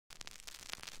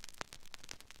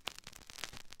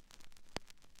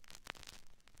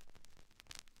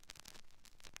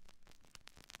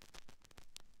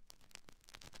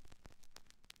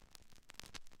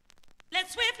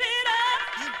let's whip it up.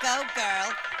 You go,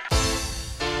 girl.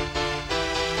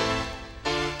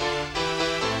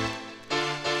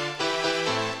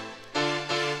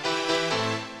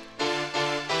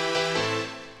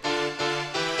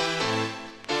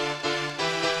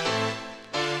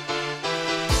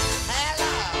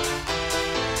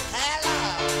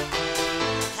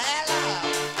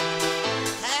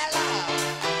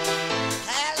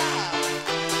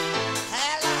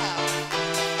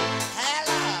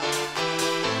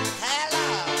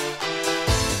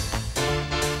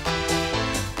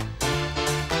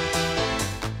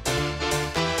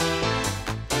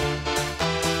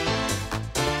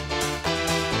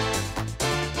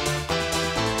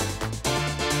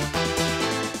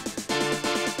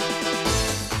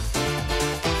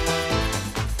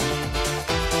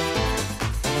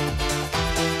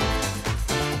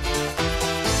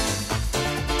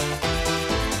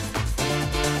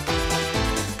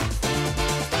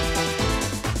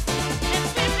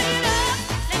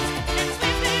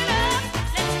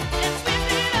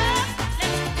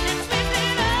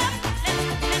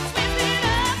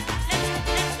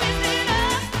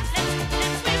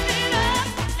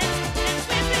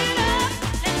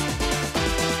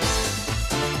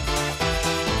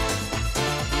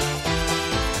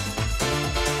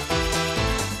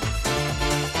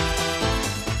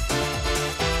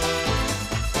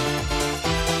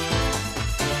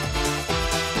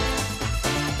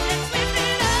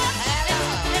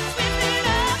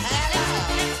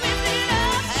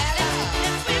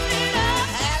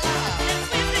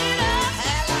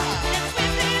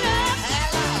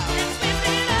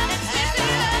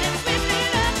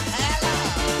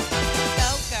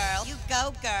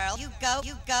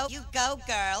 You go,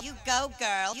 girl. You go,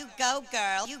 girl. You go,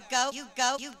 girl. You go, you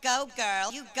go, you go,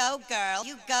 girl. You go, girl.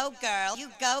 You go, girl. You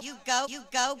go, you go, you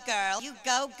go, girl. You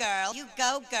go, girl. You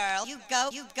go, girl. You go,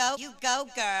 you go, you go,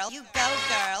 girl. You go,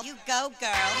 girl. You go,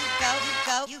 girl. You go, you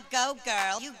go, you go,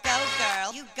 girl. You go, girl. You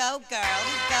go, girl. You go, you go, you go, girl. You go, girl. You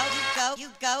go, you go, you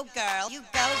go, girl. You go, girl. You go, you go, you go, girl. You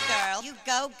go, girl. You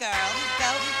go, girl. You go, girl. You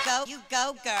go, you go, you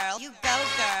go, girl. You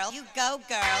go, girl. You go,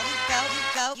 girl. You go, you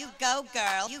go, you go,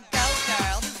 girl. You go, girl. You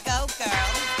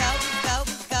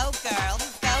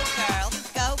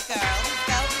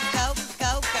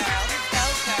go, girl. You go, you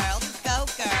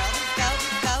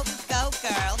go, you go,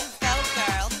 girl. You go, girl.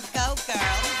 You go,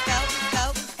 girl. You go, you go,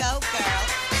 you go, girl.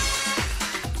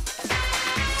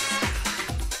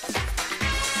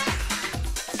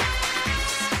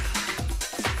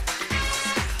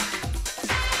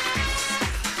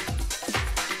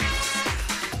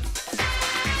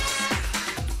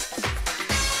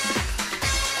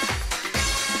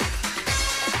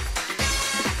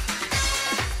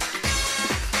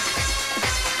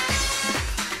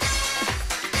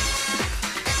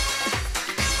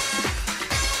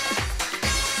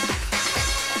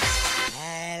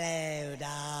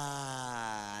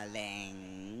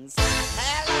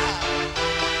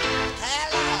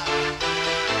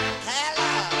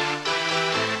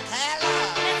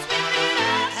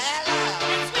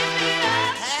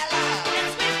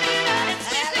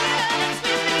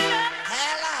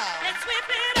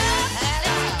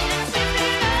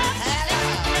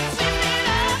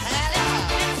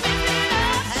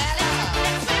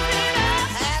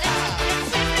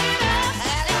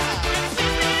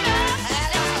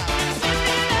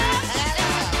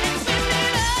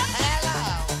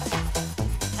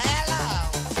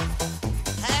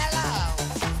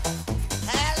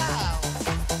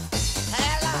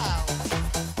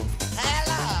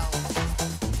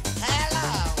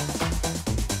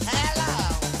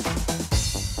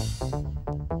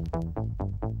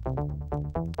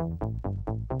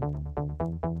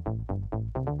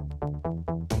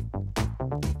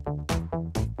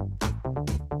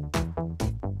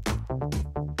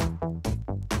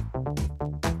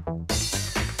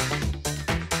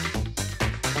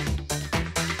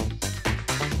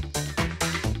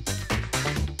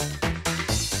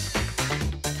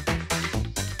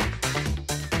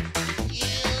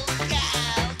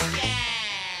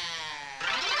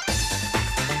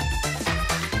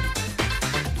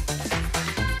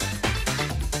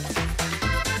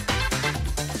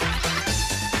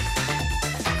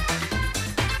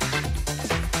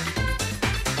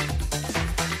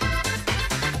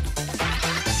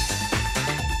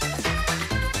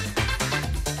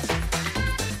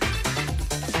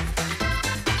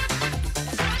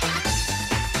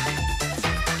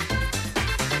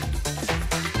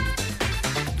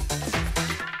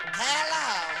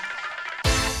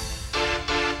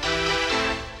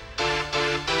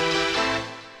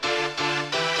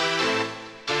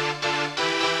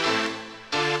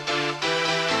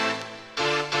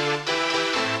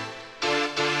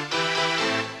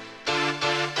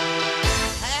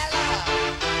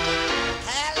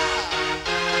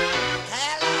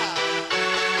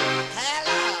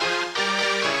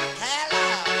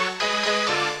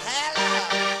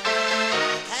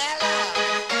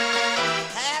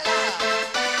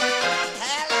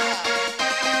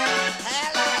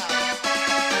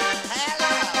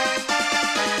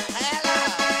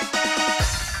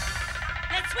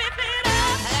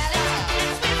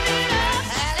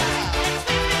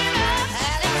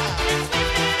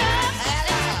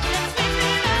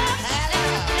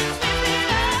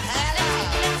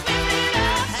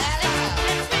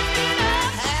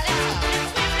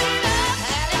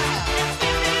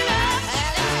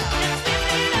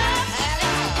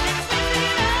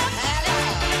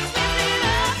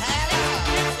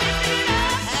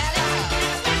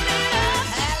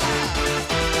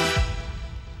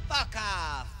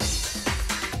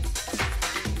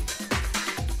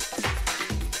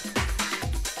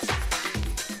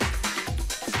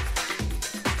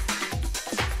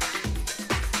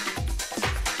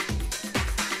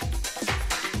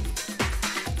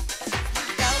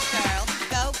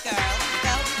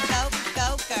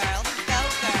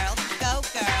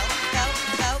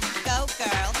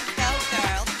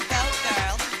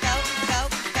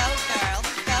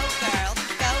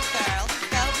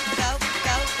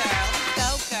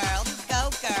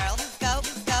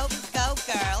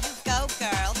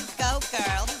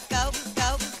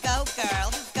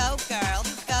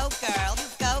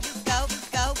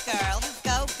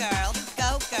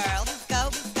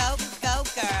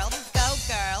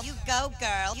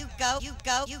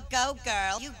 you go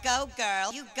girl, you go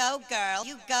girl, you go girl,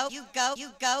 you go, you go, you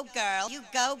go girl, you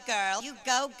go girl, you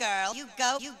go girl, you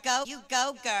go, you go, you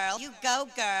go girl, you go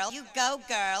girl, you go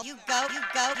girl, you go, you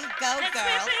go, you go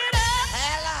girl.